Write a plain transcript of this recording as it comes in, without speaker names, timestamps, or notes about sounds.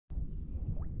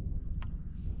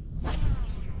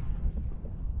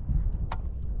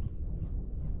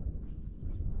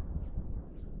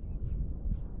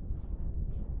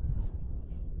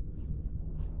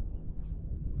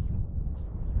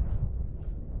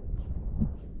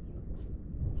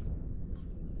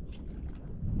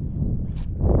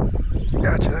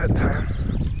Gotcha that time.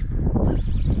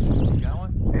 You got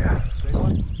one? Yeah. Big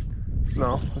one?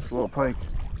 No, it's a little pike.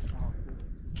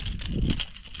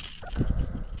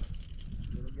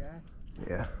 Little guy?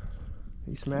 Yeah.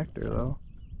 He smacked her though.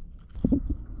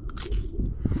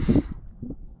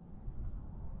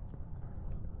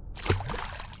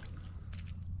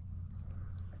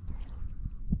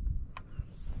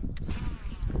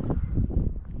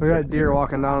 We got deer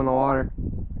walking down in the water.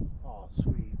 Oh,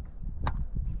 sweet. That's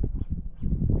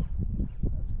cool.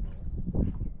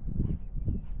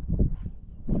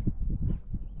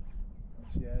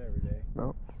 Don't see that every day.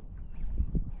 No.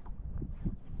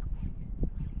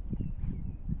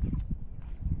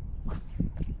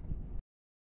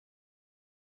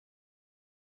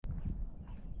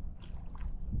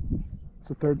 It's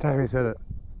the third time he's hit it.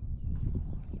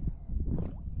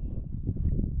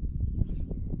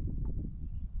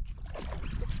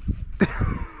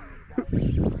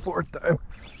 Fourth time.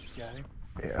 Got him?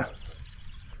 Yeah.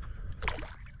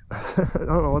 I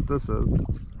don't know what this is.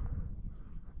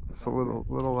 It's a little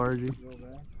largy. Little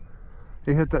guy?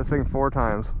 He hit that thing 4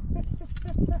 times. That's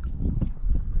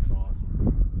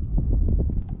awesome.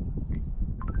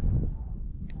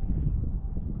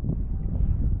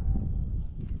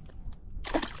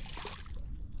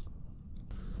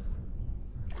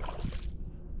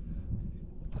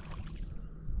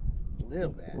 Little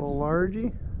bass. Little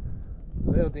largy.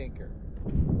 Little dinker.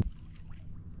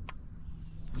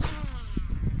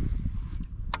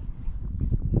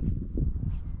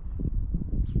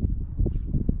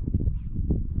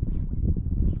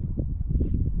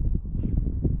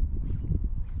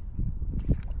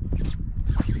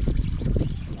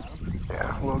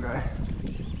 Yeah, little guy.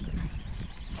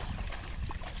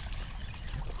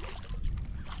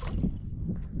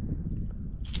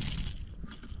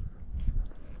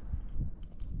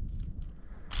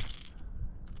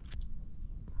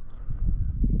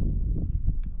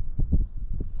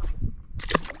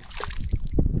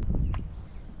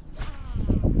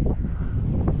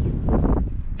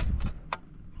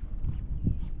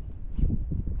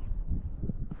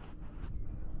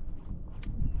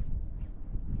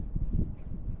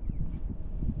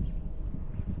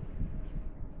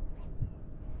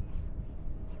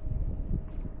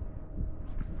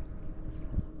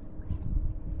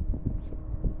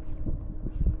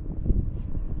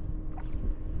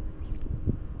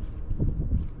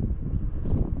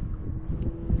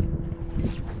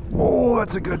 Oh,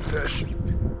 that's a good fish.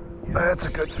 That's a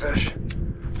good fish.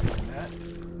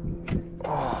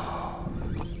 Oh.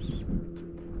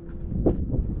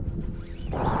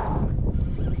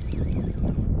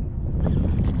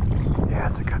 Yeah,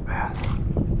 it's a good bass.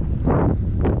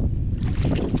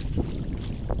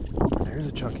 There's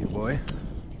a chunky boy.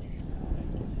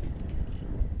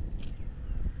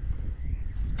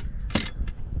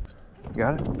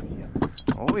 Got it? Yeah.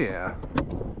 Oh yeah.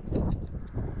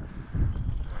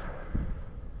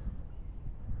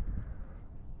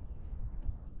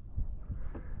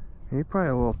 He probably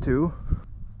a little too.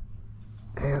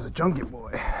 Hey, there's a chunky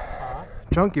boy.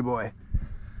 Chunky boy.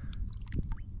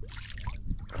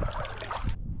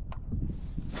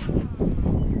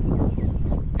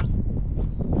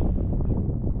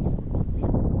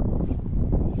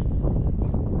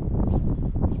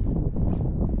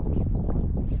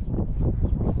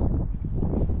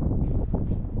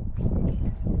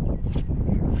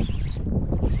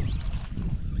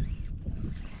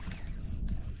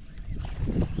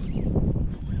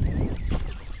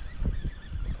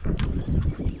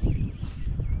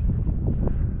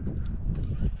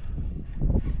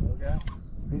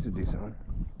 He's a decent one.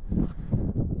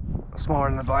 Smaller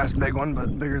than the last big one,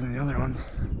 but bigger than the other ones.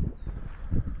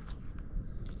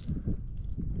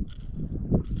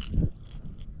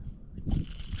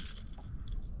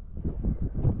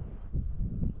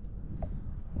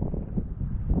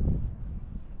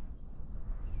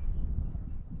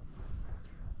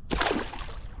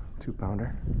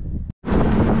 Two-pounder.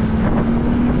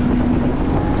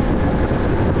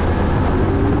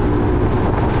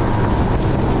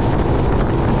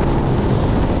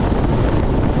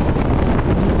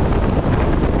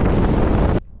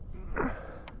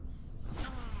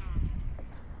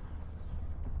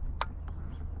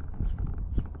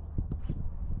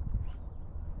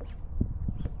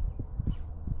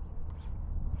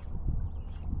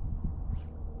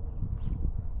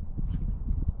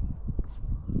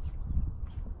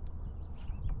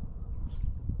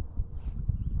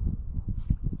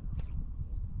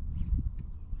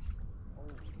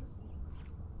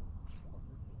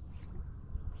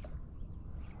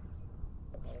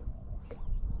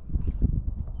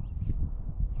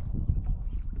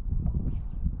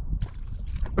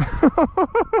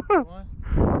 What?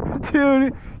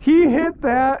 Dude, he hit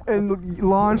that and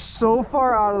launched so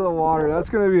far out of the water. That's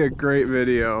gonna be a great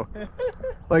video.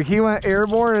 Like, he went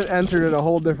airborne and entered at a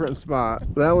whole different spot.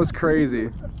 That was crazy.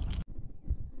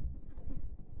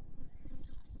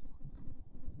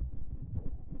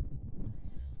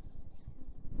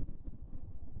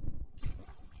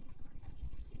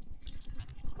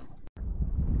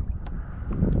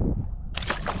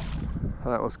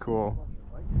 That was cool.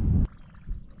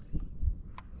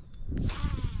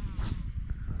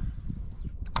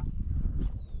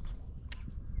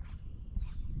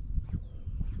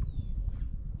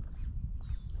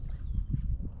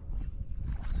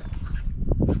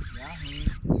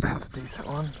 That's a decent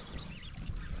one.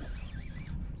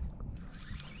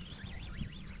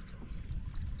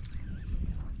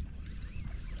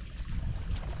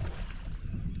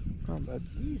 Not bad.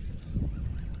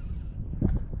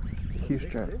 Keeps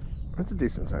trying. That's a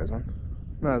decent sized one.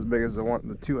 Not as big as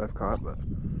the two I've caught, but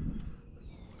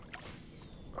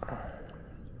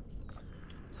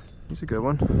he's a good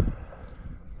one.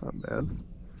 Not bad.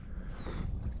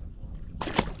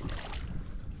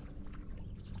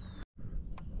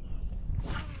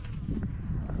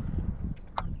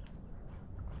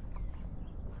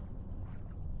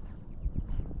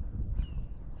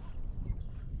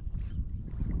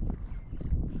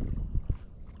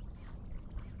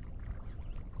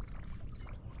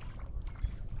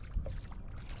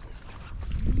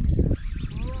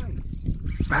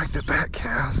 Back-to-back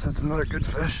cast. That's another good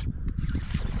fish.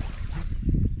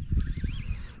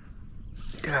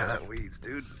 Get out of that weeds,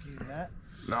 dude. Using that?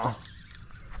 No.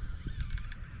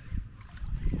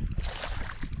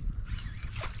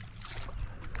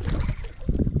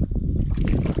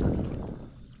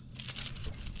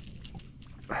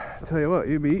 I tell you what,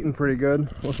 you'd be eating pretty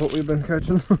good with what we've been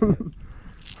catching.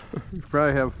 You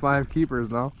probably have 5 keepers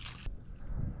now.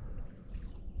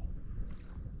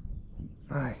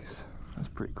 Nice. That's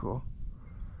pretty cool.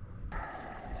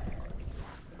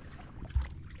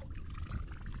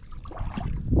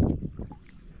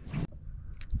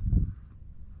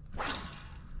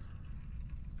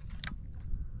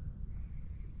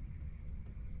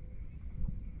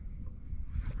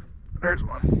 There's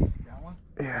one. Got one?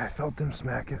 Yeah, I felt him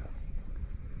smack it.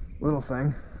 Little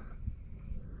thing.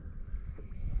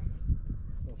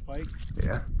 Little pike?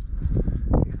 Yeah.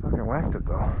 He fucking whacked it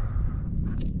though.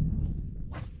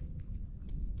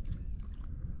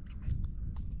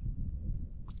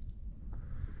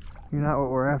 You're not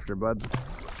what we're after, bud.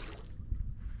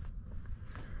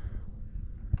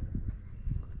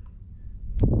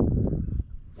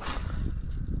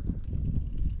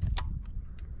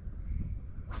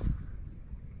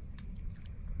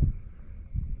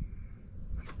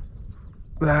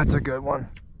 That's a good one.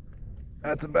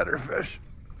 That's a better fish.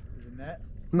 Is it net?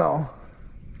 No.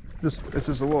 It's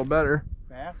just a little better.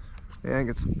 Bass? Yeah, I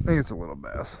think it's a little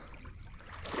bass.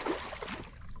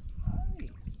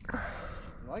 Nice.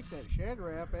 You like that shad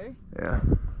wrap, eh? Yeah.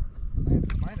 I have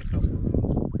to find a couple of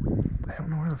those. I don't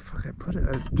know where the fuck I put it.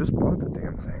 I just bought the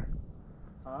damn thing.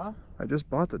 Huh? I just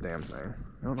bought the damn thing.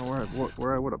 I don't know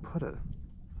where I would have put it.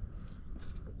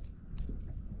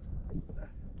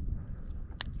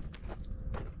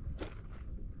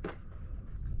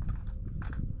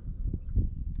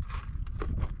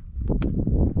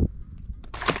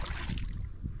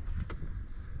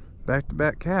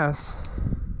 Back-to-back casts.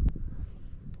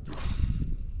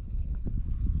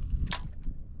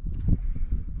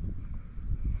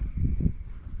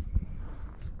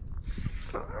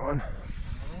 Another one.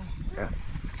 Yeah.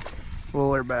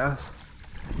 Fuller bass.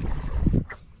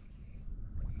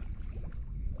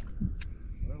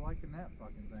 They're liking that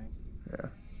fucking thing. Yeah.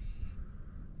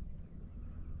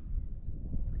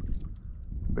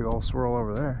 Big old swirl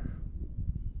over there.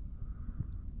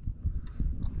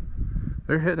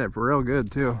 They're hitting it real good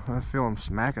too. I feel them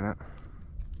smacking it.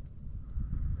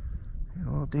 A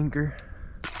little dinker.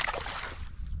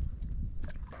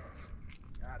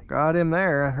 Got him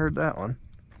there. I heard that one.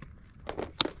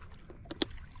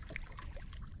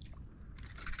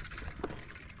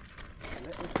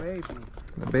 Little baby.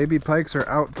 The baby pikes are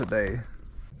out today.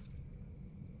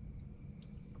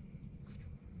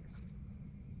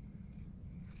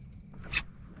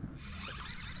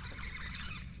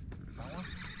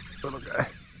 Little guy.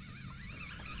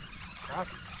 Crappie.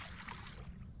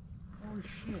 Holy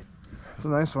shit. That's a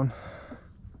nice one.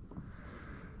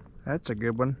 That's a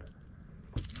good one.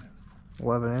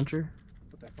 11 incher.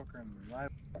 Put that fucker in the live.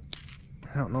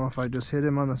 I don't know if I just hit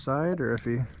him on the side or if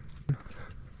he...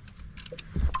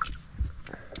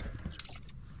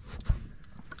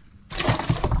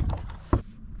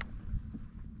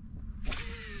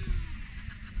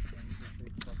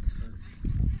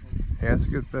 Yeah, it's a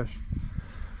good fish.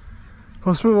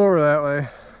 Let's move over that way.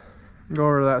 Go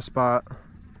over to that spot.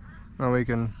 And we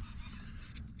can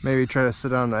maybe try to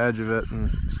sit on the edge of it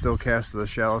and still cast the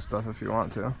shallow stuff if you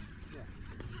want to.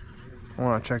 I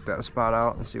want to check that spot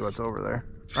out and see what's over there.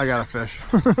 I got a fish.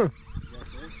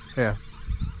 Yeah.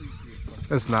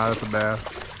 It's not, it's a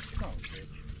bass.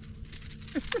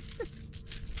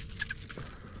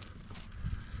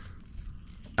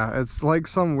 It's like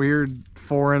some weird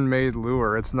foreign made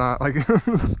lure. It's not like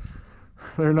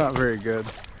they're not very good.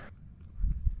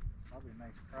 Probably a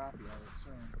nice crappie, I would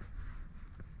assume.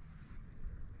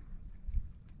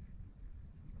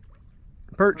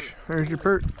 Perch. There's your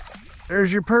perch.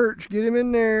 There's your perch. Get him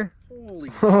in there.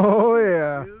 Holy Oh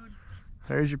yeah. dude.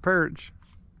 There's your perch.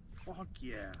 Fuck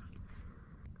yeah.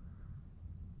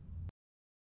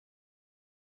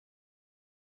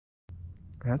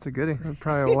 That's a goodie.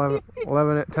 Probably 10,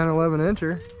 11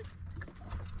 incher.